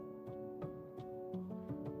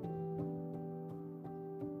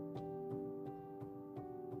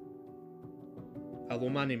Hello,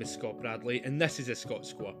 my name is Scott Bradley, and this is the Scott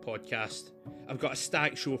Squad podcast. I've got a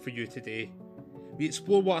stacked show for you today. We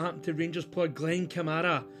explore what happened to Rangers player Glenn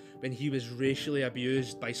Kamara when he was racially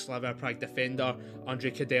abused by Slavia Prague defender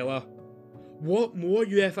Andrej Kadela. What more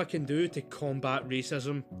UEFA can do to combat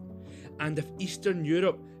racism, and if Eastern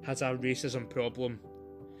Europe has a racism problem.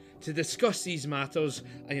 To discuss these matters,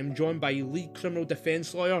 I am joined by lead criminal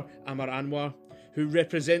defence lawyer Amar Anwar, who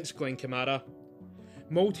represents Glenn Kamara,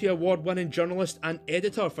 multi-award winning journalist and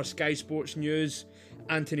editor for Sky Sports News,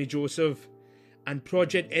 Anthony Joseph, and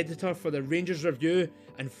project editor for the Rangers Review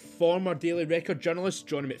and former Daily Record journalist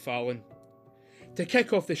Johnny McFarlane. To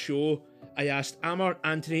kick off the show, I asked Amar,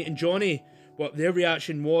 Anthony and Johnny what their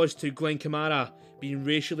reaction was to Glenn Kamara being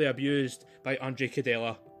racially abused by Andrej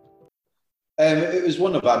Kadela. It was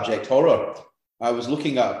one of abject horror. I was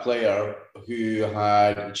looking at a player who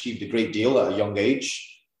had achieved a great deal at a young age,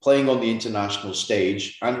 playing on the international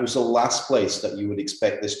stage, and it was the last place that you would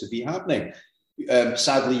expect this to be happening.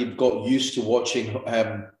 Sadly, you've got used to watching,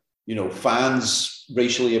 fans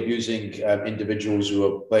racially abusing individuals who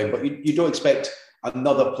are playing, but you don't expect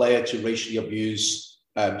another player to racially abuse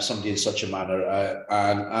somebody in such a manner.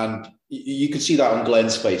 And you could see that on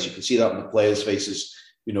Glenn's face. You could see that on the players' faces,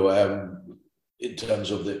 in terms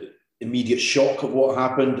of the immediate shock of what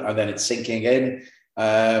happened, and then it's sinking in,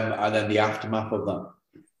 and then the aftermath of that.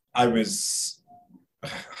 It's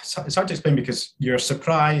hard to explain because you're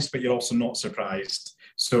surprised, but you're also not surprised.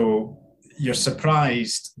 So you're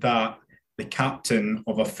surprised that the captain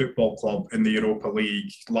of a football club in the Europa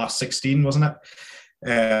League, last 16, wasn't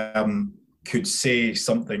it, could say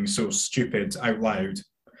something so stupid out loud.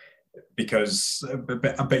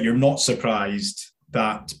 But you're not surprised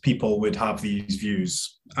that people would have these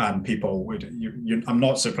views, and people would. I'm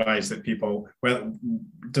not surprised that people. Well,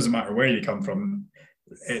 it doesn't matter where you come from.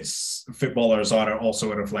 Footballers are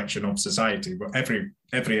also a reflection of society, but every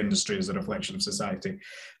industry is a reflection of society,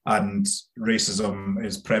 and racism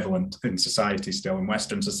is prevalent in society still, in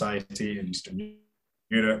Western society, in Eastern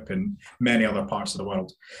Europe, and many other parts of the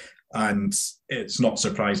world. And it's not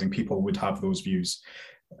surprising people would have those views.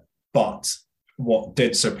 But what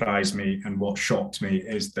did surprise me and what shocked me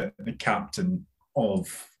is that the captain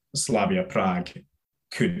of Slavia Prague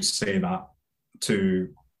could say that to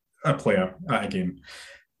a player at a game.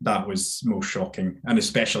 That was most shocking, and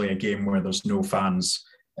especially a game where there's no fans,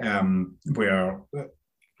 where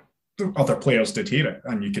other players did hear it,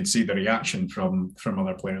 and you could see the reaction from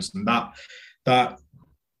other players. And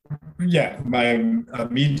my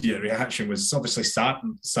immediate reaction was obviously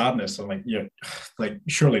sadness. I'm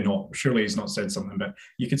surely not. Surely he's not said something, but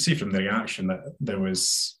you could see from the reaction that there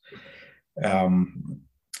was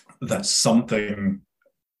that something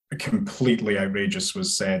completely outrageous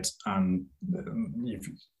was said, and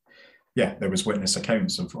there was witness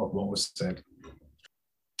accounts of what was said.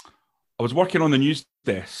 I was working on the news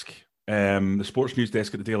desk, the sports news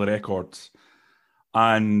desk at the Daily Record,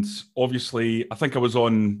 and obviously I think I was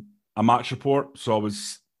on a match report, so I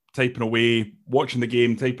was typing away, watching the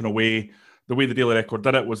game, typing away. The way the Daily Record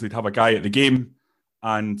did it was they'd have a guy at the game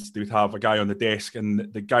and they would have a guy on the desk,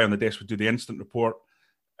 and the guy on the desk would do the instant report,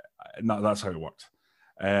 and that's how it worked.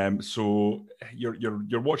 So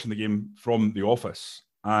you're watching the game from the office,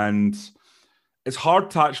 and it's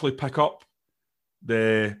hard to actually pick up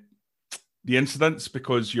the incidents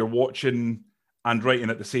because you're watching and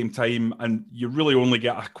writing at the same time, and you really only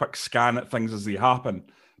get a quick scan at things as they happen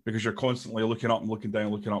because you're constantly looking up and looking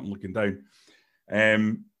down, looking up and looking down.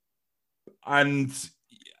 And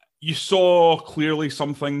you saw clearly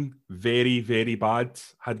something very, very bad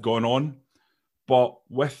had gone on, but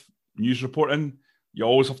with news reporting, you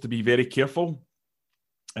always have to be very careful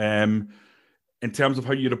in terms of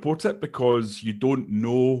how you report it because you don't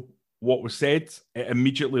know what was said. It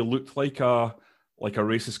immediately looked like a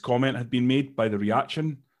racist comment had been made by the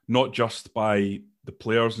reaction, not just by the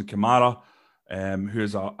players and Kamara, who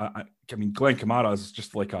is Glenn Kamara is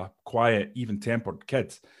just like a quiet, even-tempered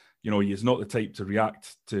kid. He is not the type to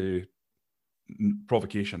react to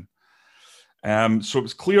provocation. So it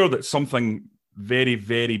was clear that something very,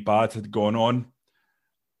 very bad had gone on.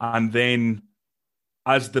 And then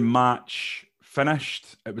as the match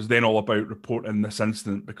finished, it was then all about reporting this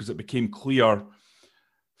incident because it became clear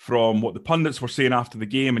from what the pundits were saying after the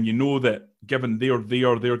game, and that given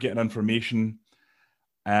they're getting information,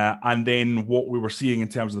 and then what we were seeing in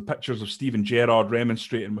terms of the pictures of Steven Gerrard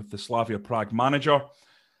remonstrating with the Slavia Prague manager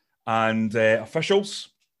and officials,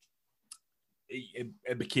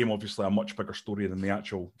 it became obviously a much bigger story than the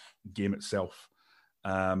actual game itself.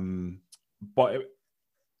 But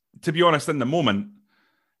to be honest, in the moment,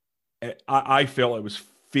 I felt it was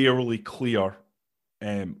fairly clear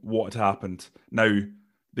what had happened. Now,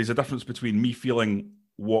 there's a difference between me feeling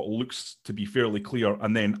what looks to be fairly clear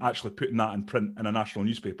and then actually putting that in print in a national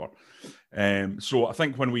newspaper. So I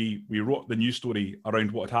think when we wrote the news story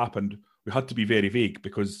around what had happened, we had to be very vague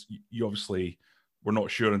because you obviously were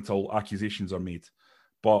not sure until accusations are made.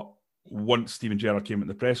 But once Steven Gerrard came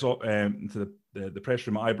into the press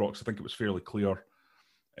room at Ibrox, I think it was fairly clear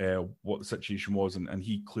what the situation was, and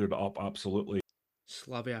he cleared it up absolutely.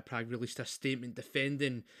 Slavia Prague released a statement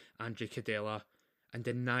defending Andrei Kudela and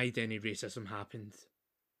denied any racism happened.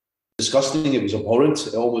 Disgusting, it was abhorrent.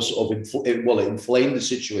 It almost it inflamed the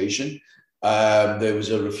situation. There was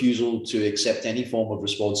a refusal to accept any form of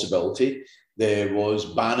responsibility. There was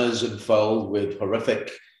banners unfurled with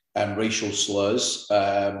horrific racial slurs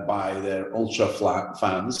by their ultra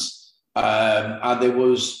fans, and there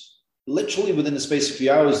was literally within the space of a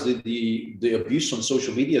few hours the abuse on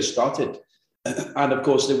social media started. And of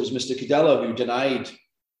course, there was Mr. Kudela who denied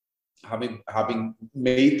having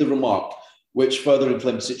made the remark, which further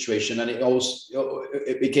inflamed the situation. And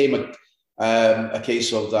it became a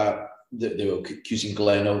case of that they were accusing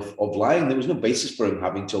Glenn of lying. There was no basis for him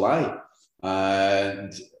having to lie,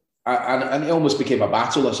 and it almost became a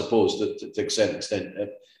battle, I suppose, to a certain extent.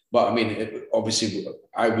 But I mean, obviously,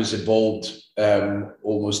 I was involved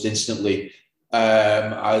almost instantly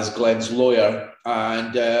as Glenn's lawyer,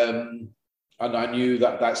 and I knew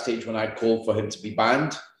that stage when I'd called for him to be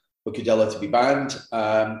banned, for Kudela to be banned.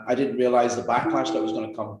 I didn't realise the backlash that was going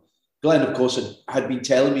to come. Glenn, of course, had been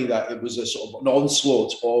telling me that it was a sort of an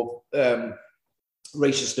onslaught of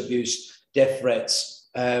racist abuse, death threats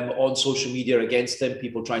on social media against him,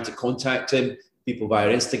 people trying to contact him, people via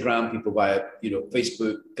Instagram, people via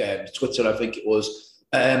Facebook, Twitter, I think it was.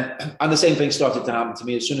 And the same thing started to happen to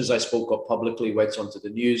me. As soon as I spoke up publicly, went onto the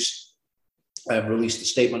news, released a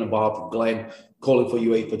statement on behalf of Glenn, calling for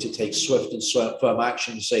UEFA to take swift and firm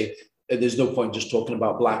action, to say there's no point just talking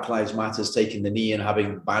about Black Lives Matters taking the knee and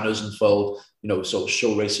having banners unfurled, sort of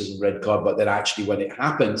show racism, red card, but then actually when it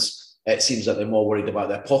happens, it seems that they're more worried about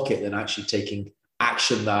their pocket than actually taking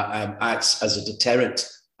action that acts as a deterrent,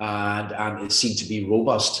 and it seemed to be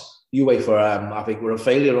robust. UEFA, I think, were a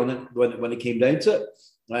failure on it when it came down to it,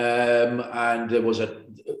 and there was a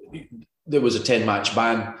 10-match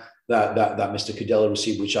ban that Mr. Kudela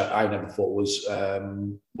received, which I never thought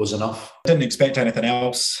was enough. I didn't expect anything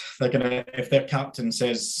else. If their captain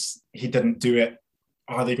says he didn't do it,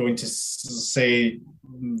 are they going to say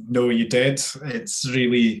no, you did? It's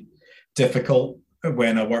really difficult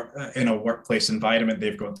when in a workplace environment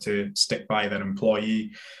they've got to stick by their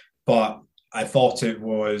employee. But I thought it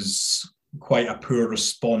was quite a poor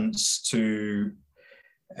response to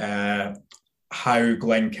how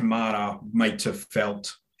Glenn Kamara might have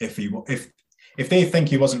felt if they think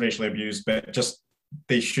he wasn't racially abused, but just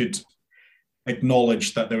they should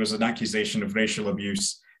acknowledge that there was an accusation of racial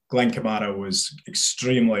abuse. Glenn Kamara was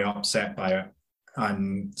extremely upset by it,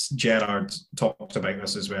 and Gerrard talked about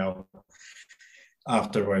this as well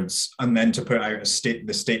afterwards. And then to put out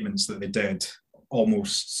the statements that they did,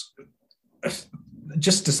 almost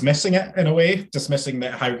just dismissing it in a way, dismissing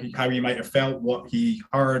that how he might have felt, what he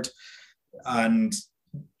heard, and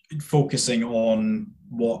focusing on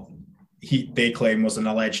what they claim was an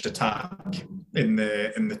alleged attack in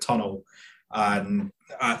the tunnel. And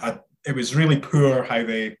it was really poor how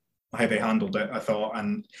they handled it, I thought,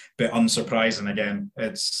 and a bit unsurprising again.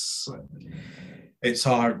 It's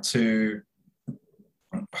hard to,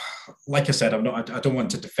 like I said, I don't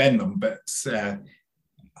want to defend them, but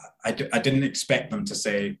I didn't expect them to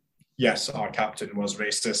say, yes, our captain was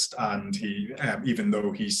racist, and he, even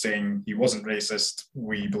though he's saying he wasn't racist,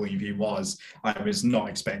 we believe he was. I was not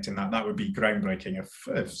expecting that. That would be groundbreaking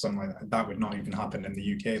if something like that would not even happen in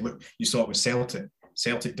the UK. Look, you saw it with Celtic.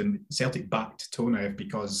 Celtic backed Tonev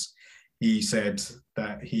because he said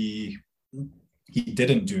that he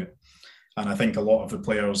didn't do it, and I think a lot of the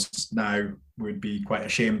players now would be quite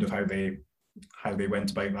ashamed of how they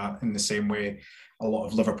went about that. In the same way, a lot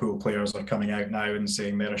of Liverpool players are coming out now and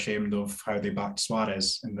saying they're ashamed of how they backed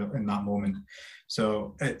Suarez in that moment.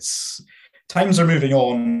 So times are moving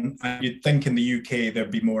on, and you'd think in the UK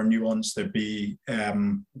there'd be more nuance. There'd be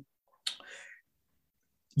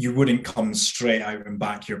you wouldn't come straight out and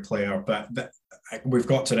back your player, but we've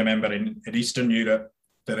got to remember in Eastern Europe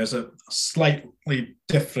there is a slightly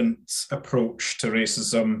different approach to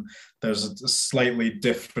racism. There's a slightly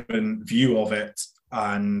different view of it,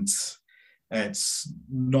 and it's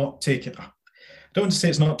not taken. I don't want to say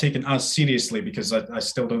it's not taken as seriously, because I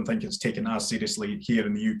still don't think it's taken as seriously here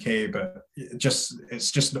in the UK. But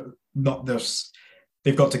it's just not.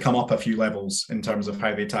 They've got to come up a few levels in terms of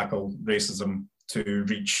how they tackle racism to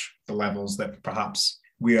reach the levels that perhaps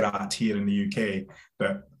we're at here in the UK.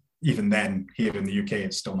 But even then, here in the UK,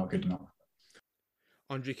 it's still not good enough.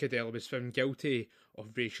 Andre Cadell was found guilty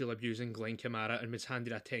of racial abusing Glenn Kamara and was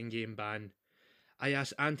handed a 10-game ban. I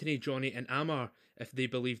asked Anthony, Johnny and Amar if they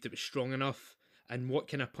believed it was strong enough and what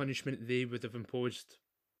kind of punishment they would have imposed.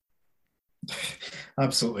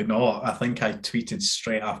 Absolutely not. I think I tweeted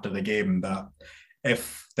straight after the game that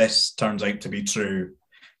if this turns out to be true,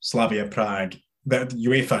 Slavia Prague, that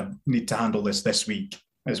UEFA need to handle this week,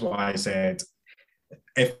 is what I said.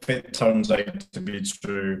 If it turns out to be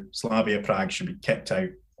true, Slavia Prague should be kicked out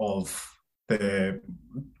of the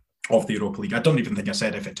Europa League. I don't even think I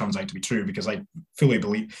said if it turns out to be true, because I fully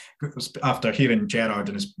believe, after hearing Gerrard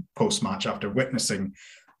in his post-match, after witnessing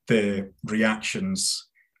the reactions,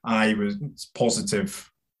 I was positive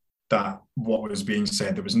that what was being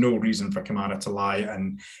said, there was no reason for Kamara to lie.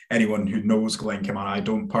 And anyone who knows Glenn Kamara, I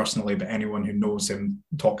don't personally, but anyone who knows him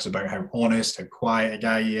talks about how honest, how quiet a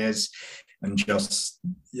guy he is. And just,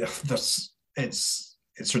 yeah, it's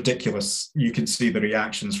ridiculous. You can see the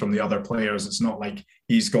reactions from the other players. It's not like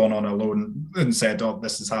he's gone on alone and said, oh,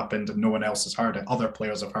 this has happened and no one else has heard it. Other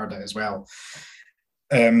players have heard it as well.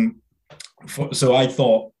 So I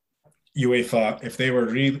thought UEFA, if they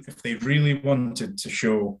really wanted to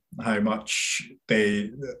show how much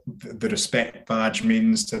the respect badge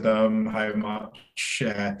means to them, how much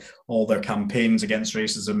all their campaigns against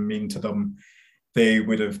racism mean to them, they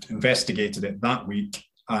would have investigated it that week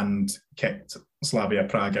and kicked Slavia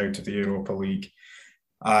Prague out of the Europa League.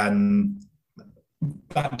 And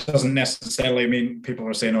that doesn't necessarily mean people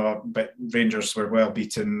are saying, oh, but Rangers were well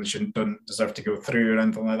beaten, don't deserve to go through or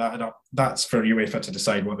anything like that. That's for UEFA to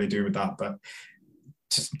decide what they do with that. But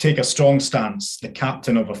to take a strong stance, the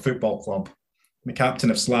captain of a football club, the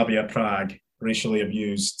captain of Slavia Prague, racially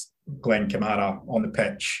abused Glenn Kamara on the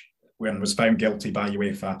pitch when was found guilty by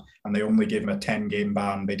UEFA, and they only gave him a 10-game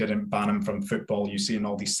ban. They didn't ban him from football. You see in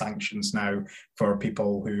all these sanctions now for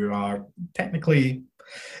people who are technically,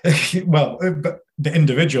 well, but the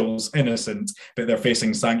individual's innocent, but they're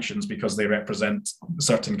facing sanctions because they represent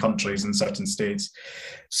certain countries and certain states.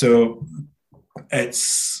 So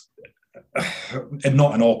it's, and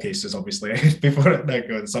not in all cases, obviously, before they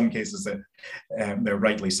go in some cases that they're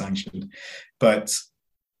rightly sanctioned. But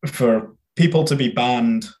for people to be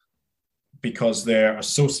banned because they're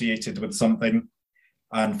associated with something,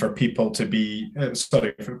 and for people to be,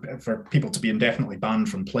 for people to be indefinitely banned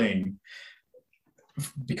from playing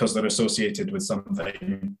because they're associated with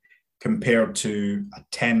something, compared to a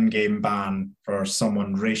 10-game ban for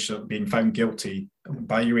someone being found guilty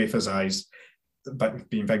by UEFA's eyes, but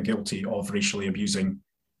being found guilty of racially abusing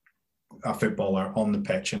a footballer on the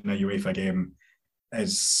pitch in a UEFA game,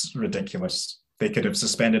 is ridiculous. They could have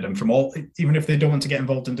suspended him from all, even if they don't want to get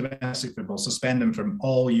involved in domestic football, suspend him from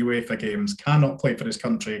all UEFA games, cannot play for his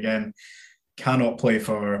country again, cannot play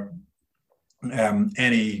for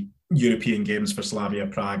any European games for Slavia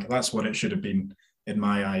Prague. That's what it should have been in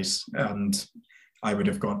my eyes. And I would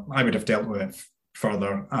have dealt with it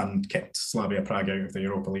further and kicked Slavia Prague out of the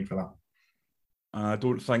Europa League for that. I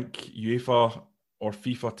don't think UEFA or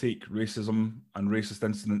FIFA take racism and racist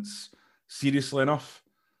incidents seriously enough.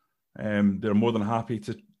 They're more than happy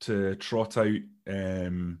to trot out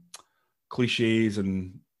cliches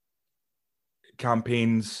and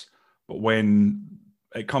campaigns, but when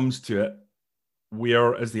it comes to it,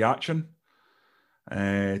 where is the action?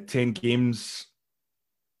 10 games,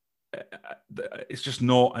 it's just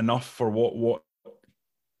not enough for what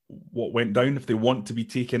went down. If they want to be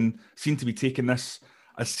seen to be taking this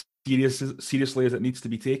as seriously as it needs to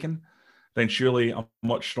be taken, then surely a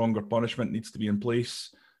much stronger punishment needs to be in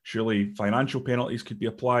place. Surely financial penalties could be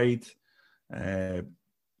applied, a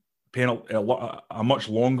much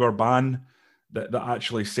longer ban that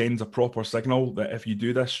actually sends a proper signal that if you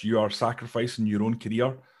do this, you are sacrificing your own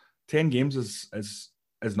career. 10 games is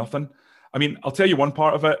nothing. I mean, I'll tell you one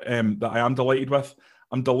part of it that I am delighted with.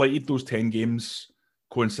 I'm delighted those 10 games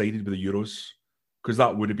coincided with the Euros, because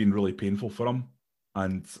that would have been really painful for him,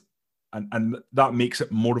 and that makes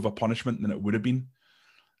it more of a punishment than it would have been.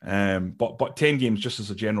 But 10 games, just as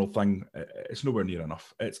a general thing, it's nowhere near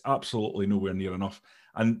enough. It's absolutely nowhere near enough.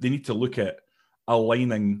 And they need to look at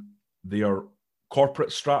aligning their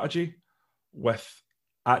corporate strategy with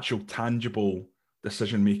actual tangible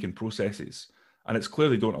decision-making processes. And it's clear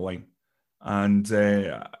they don't align. And,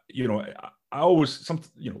 I always,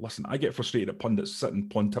 listen, I get frustrated at pundits sitting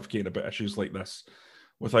pontificating about issues like this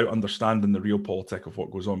without understanding the real politic of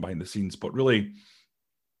what goes on behind the scenes. But really,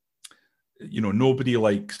 nobody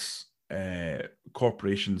likes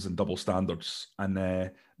corporations and double standards, and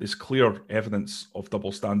there's clear evidence of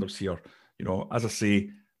double standards here. As I say,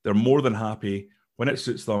 they're more than happy when it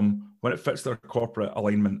suits them, when it fits their corporate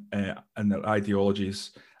alignment and their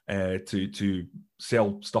ideologies to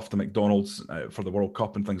sell stuff to McDonald's for the World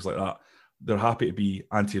Cup and things like that. They're happy to be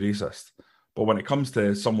anti-racist. But when it comes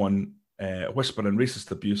to someone whispering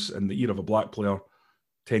racist abuse in the ear of a black player,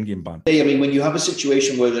 10-game ban. I mean, when you have a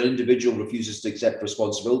situation where an individual refuses to accept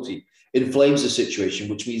responsibility, it inflames the situation,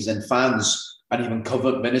 which means then fans and even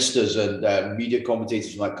government ministers and media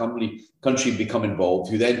commentators from that country become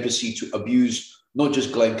involved, who then proceed to abuse not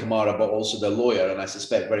just Glenn Kamara, but also their lawyer. And I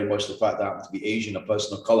suspect very much the fact that I happened to be Asian, a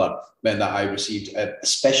person of colour, meant that I received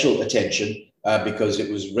special attention because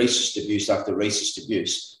it was racist abuse after racist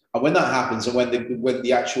abuse. And when that happens, and when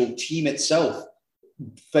the actual team itself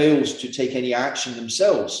fails to take any action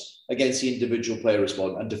themselves against the individual player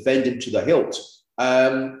respondent and defend him to the hilt,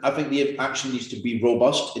 I think the action needs to be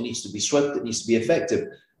robust, it needs to be swift, it needs to be effective.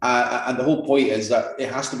 And the whole point is that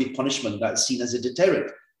it has to be punishment that's seen as a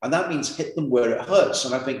deterrent. And that means hit them where it hurts.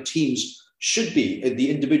 And I think teams should be, the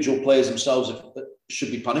individual players themselves should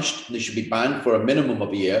be punished. They should be banned for a minimum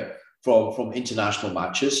of a year from international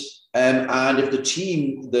matches. And if the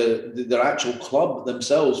team, their actual club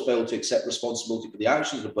themselves fail to accept responsibility for the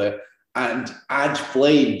actions of the player and add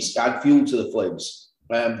fuel to the flames,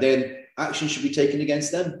 then action should be taken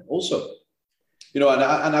against them also. And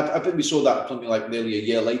I think we saw that something like nearly a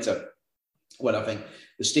year later, when I think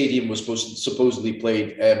the stadium was supposedly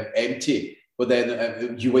played empty, but then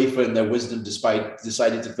UEFA in their wisdom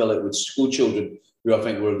decided to fill it with school children who I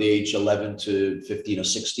think were the age 11 to 15 or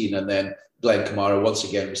 16. And then Glenn Kamara once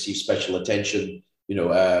again received special attention.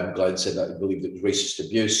 Glenn said that he believed it was racist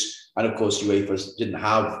abuse. And of course, UEFA didn't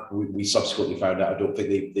have, we subsequently found out, I don't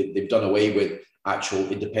think they've done away with actual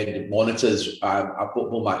independent monitors at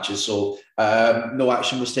football matches. So no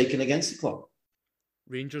action was taken against the club.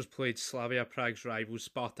 Rangers played Slavia Prague's rival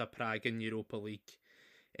Sparta Prague in Europa League.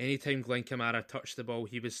 Anytime Glenn Kamara touched the ball,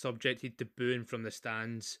 he was subjected to booing from the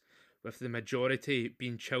stands, with the majority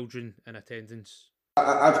being children in attendance.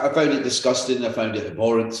 I found it disgusting. I found it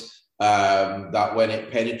abhorrent that when it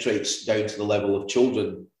penetrates down to the level of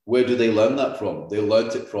children, where do they learn that from? They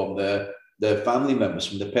learned it from their family members,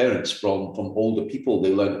 from their parents, from older people.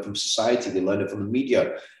 They learn it from society. They learn it from the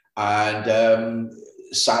media. And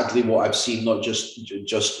sadly, what I've seen, not just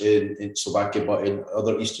in Slovakia, but in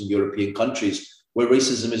other Eastern European countries, where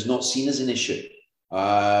racism is not seen as an issue.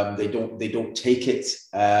 They don't take it.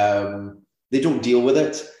 They don't deal with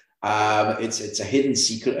it. It's a hidden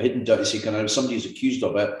secret, a hidden dirty secret. And if somebody is accused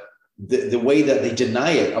of it, the way that they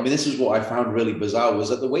deny it, I mean, this is what I found really bizarre, was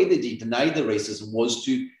that the way that they denied the racism was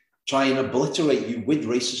to try and obliterate you with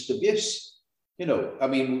racist abuse. I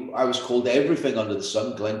mean, I was called everything under the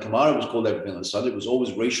sun. Glenn Kamara was called everything under the sun. It was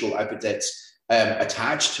always racial epithets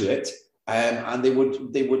attached to it, and they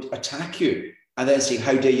would attack you and then say,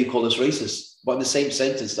 "How dare you call us racist?" But in the same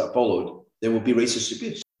sentence that followed, there would be racist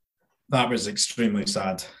abuse. That was extremely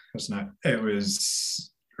sad, wasn't it? It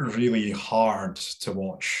was really hard to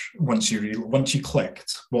watch once you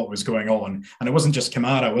clicked what was going on. And it wasn't just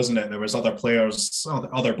Kamara, wasn't it? There was other players,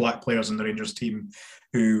 other black players in the Rangers team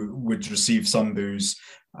who would receive some boos.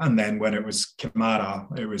 And then when it was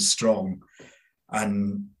Kamara, it was Strong.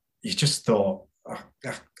 And you just thought,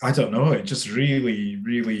 I don't know, it just really,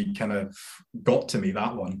 really kind of got to me,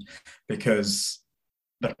 that one, because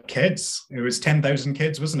the kids, it was 10,000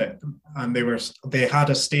 kids, wasn't it? And they had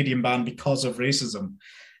a stadium ban because of racism.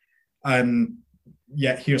 And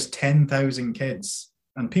yet here's 10,000 kids,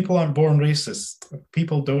 and people aren't born racist.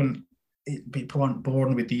 People aren't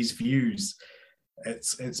born with these views.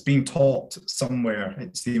 It's being taught somewhere.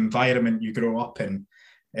 It's the environment you grow up in.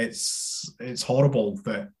 It's horrible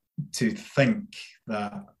to think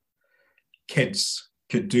that kids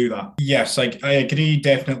could do that. Yes, I agree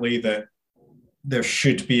definitely that there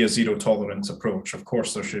should be a zero tolerance approach. Of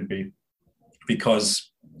course there should be,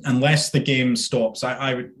 because unless the game stops,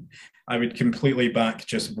 I would completely back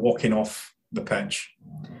just walking off the pitch.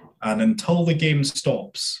 And until the game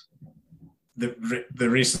stops, the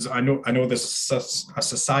racism, I know this is a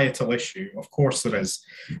societal issue, of course there is,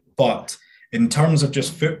 but in terms of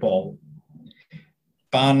just football,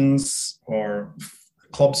 bans or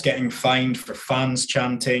clubs getting fined for fans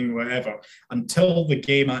chanting, whatever, until the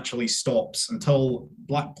game actually stops, until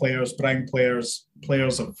black players, brown players,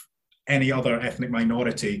 players of any other ethnic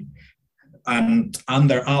minority and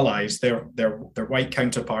their allies, their white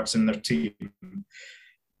counterparts in their team,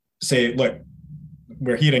 say, look,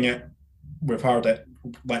 we're hearing it, we've heard it,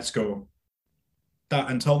 let's go.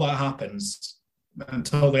 Until that happens,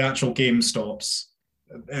 until the actual game stops,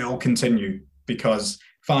 it'll continue, because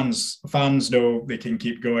Fans know they can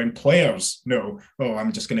keep going. Players know, oh,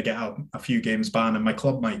 I'm just going to get a few games banned and my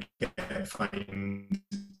club might get fined.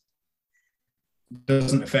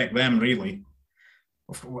 Doesn't affect them really.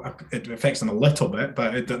 It affects them a little bit,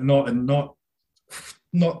 but not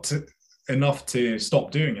enough to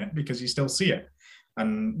stop doing it, because you still see it.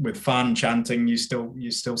 And with fan chanting, you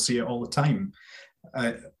still see it all the time.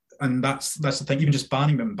 And that's the thing. Even just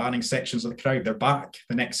banning sections of the crowd, they're back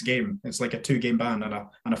the next game. It's like a 2-game ban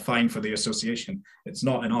and a fine for the association. It's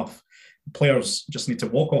not enough. Players just need to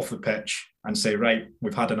walk off the pitch and say, right,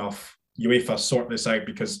 we've had enough. UEFA, sort this out,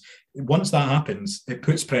 because once that happens, it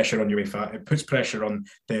puts pressure on UEFA. It puts pressure on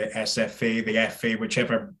the SFA, the FA,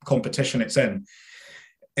 whichever competition it's in,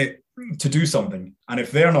 to do something. And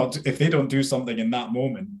if they don't do something in that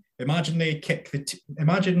moment, imagine they kick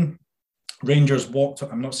imagine Rangers walked.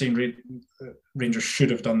 I'm not saying Rangers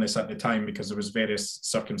should have done this at the time, because there was various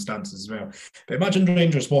circumstances as well. But imagine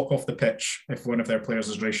Rangers walk off the pitch if one of their players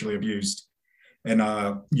is racially abused in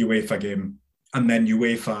a UEFA game, and then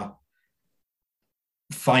UEFA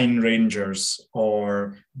fine Rangers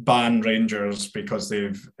or ban Rangers because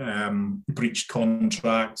they've breached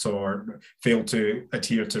contracts or failed to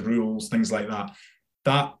adhere to rules, things like that.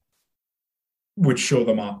 That would show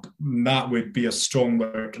them up. That would be a strong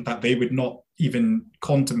work that they would not even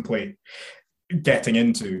contemplate getting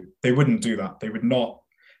into. They wouldn't do that. They would not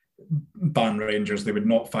ban Rangers. They would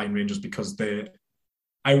not fine Rangers, because the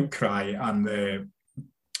outcry and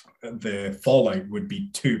the fallout would be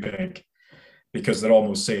too big, because they're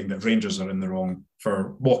almost saying that Rangers are in the wrong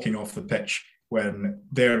for walking off the pitch when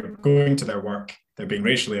they're going to their work, they're being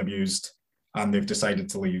racially abused, and they've decided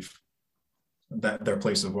to leave their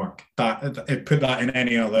place of work. It put that in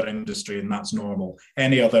any other industry, and that's normal.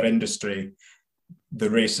 Any other industry, the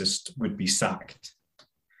racist would be sacked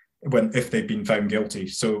if they've been found guilty.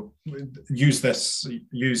 So use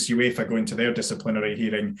UEFA going to their disciplinary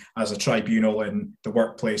hearing as a tribunal in the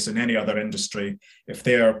workplace in any other industry.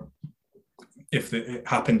 If it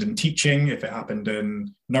happened in teaching, if it happened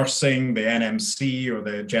in nursing, the NMC or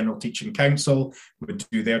the General Teaching Council would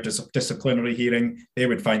do their disciplinary hearing. They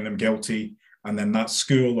would find them guilty, and then that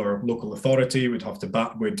school or local authority would have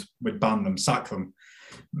to would ban them, sack them.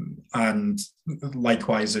 And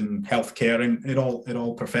likewise in healthcare, in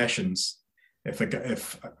all professions, if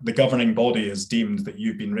the governing body is deemed that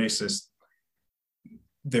you've been racist,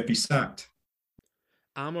 they'd be sacked.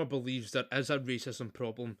 Amar believes there is a racism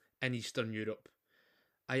problem in Eastern Europe.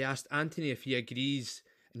 I asked Anthony if he agrees,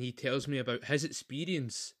 and he tells me about his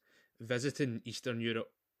experience visiting Eastern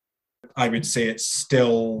Europe. I would say it's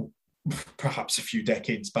still perhaps a few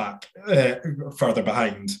decades back, further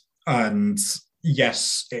behind. And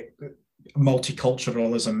yes,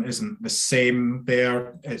 multiculturalism isn't the same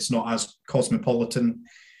there. It's not as cosmopolitan,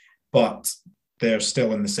 but they're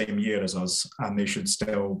still in the same year as us, and they should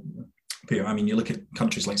still. I mean, you look at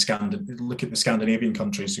countries like look at the Scandinavian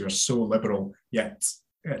countries who are so liberal, yet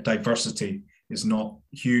diversity is not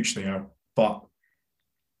huge there. But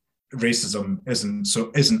racism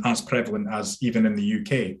isn't as prevalent as even in the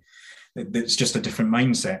UK. It's just a different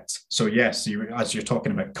mindset. So yes, as you're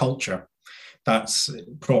talking about culture, that's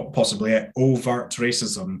possibly it. Overt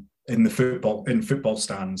racism in football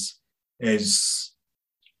stands is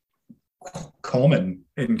common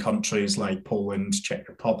in countries like Poland, Czech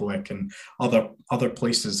Republic, and other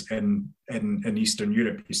places in Eastern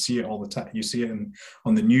Europe. You see it all the time. You see it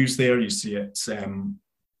on the news there. You see it in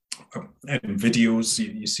videos.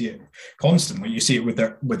 You see it constantly. You see it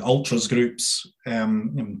with ultras groups,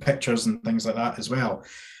 in pictures and things like that as well.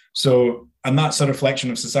 So, and that's a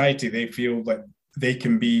reflection of society. They feel that they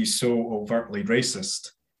can be so overtly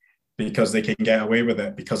racist because they can get away with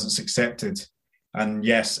it because it's accepted. And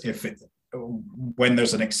yes, when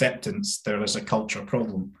there's an acceptance, there is a culture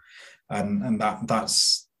problem, and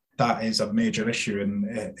that is a major issue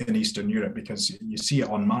in Eastern Europe, because you see it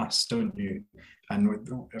en masse, don't you? And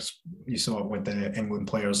you saw it with the England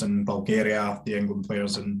players in Bulgaria, the England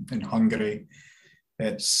players in Hungary.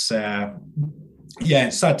 It's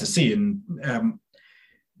it's sad to see, and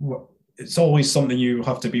it's always something you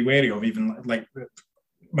have to be wary of. Even like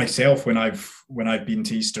myself, when I've been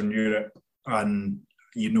to Eastern Europe, and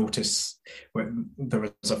you notice when there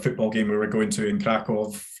was a football game we were going to in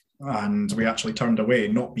Krakow, and we actually turned away,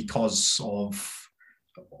 not because of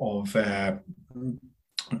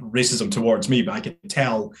racism towards me, but I could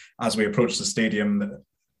tell as we approached the stadium that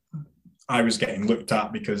I was getting looked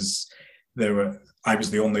at because I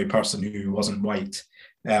was the only person who wasn't white,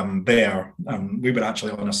 there. We were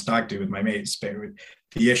actually on a stag do with my mates, but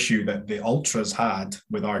the issue that the ultras had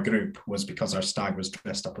with our group was because our stag was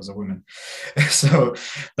dressed up as a woman. So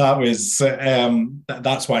that was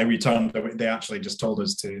that's why we turned. They actually just told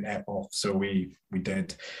us to F off, so we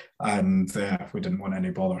did, and we didn't want any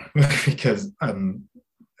bother because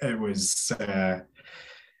it was.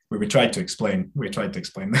 We tried to explain,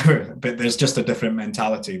 but there's just a different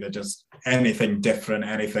mentality. That just anything different,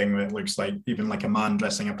 anything that looks like even like a man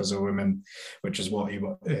dressing up as a woman, which is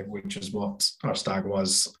what our stag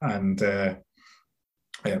was, and it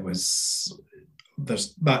was.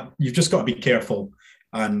 There's that you've just got to be careful,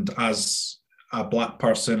 and as a black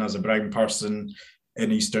person, as a brown person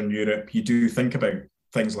in Eastern Europe, you do think about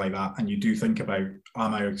things like that, and you do think about,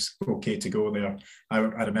 am I okay to go there? I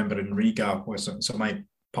remember in Riga, so my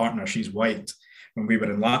partner, she's white, when we were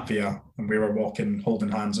in Latvia and we were walking holding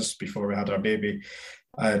hands just before we had our baby,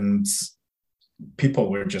 and people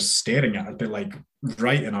were just staring at us, but like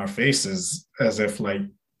right in our faces, as if like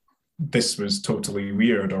this was totally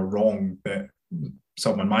weird or wrong that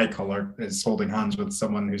someone my color is holding hands with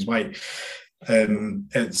someone who's white.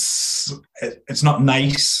 It's not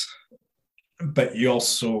nice, but you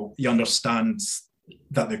understand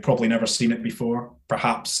that they've probably never seen it before.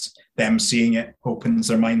 Perhaps them seeing it opens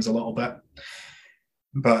their minds a little bit,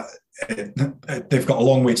 but they've got a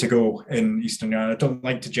long way to go in Eastern Europe. I don't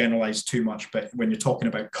like to generalize too much, but when you're talking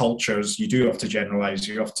about cultures, you do have to generalize.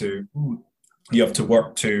 You have to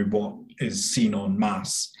work to what is seen en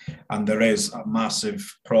masse, and there is a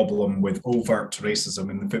massive problem with overt racism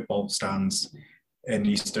in the football stands in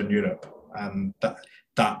Eastern Europe, and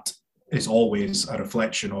that is always a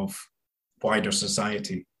reflection of wider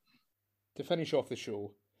society. To finish off the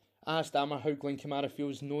show, I asked Amma how Glenn Kamara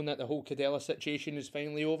feels knowing that the whole Cadella situation is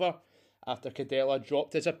finally over after Cadella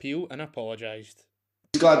dropped his appeal and apologised.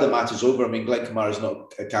 He's glad the matter's over. I mean, Glenn Kamara is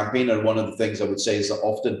not a campaigner. One of the things I would say is that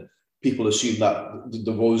often people assume that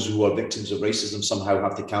those who are victims of racism somehow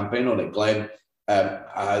have to campaign on it. Glenn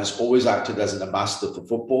has always acted as an ambassador for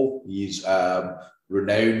football. He's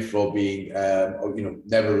renowned for being,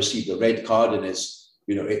 never received a red card in his,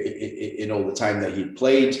 in all the time that he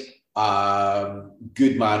played.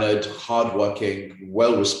 Good-mannered, hard-working,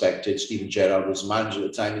 well-respected. Steven Gerrard was manager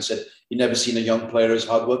at the time. He said he'd never seen a young player as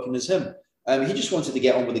hard-working as him. He just wanted to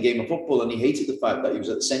get on with the game of football, and he hated the fact that he was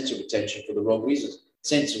at the centre of attention for the wrong reasons.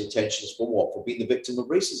 Centre of attention is for what? For being the victim of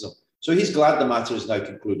racism. So he's glad the matter is now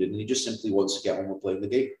concluded, and he just simply wants to get on with playing the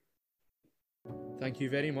game. Thank you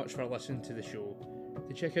very much for listening to the show.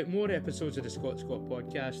 To check out more episodes of the Scott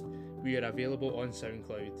podcast, we are available on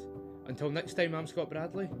SoundCloud. Until next time, I'm Scott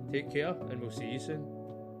Bradley. Take care, and we'll see you soon.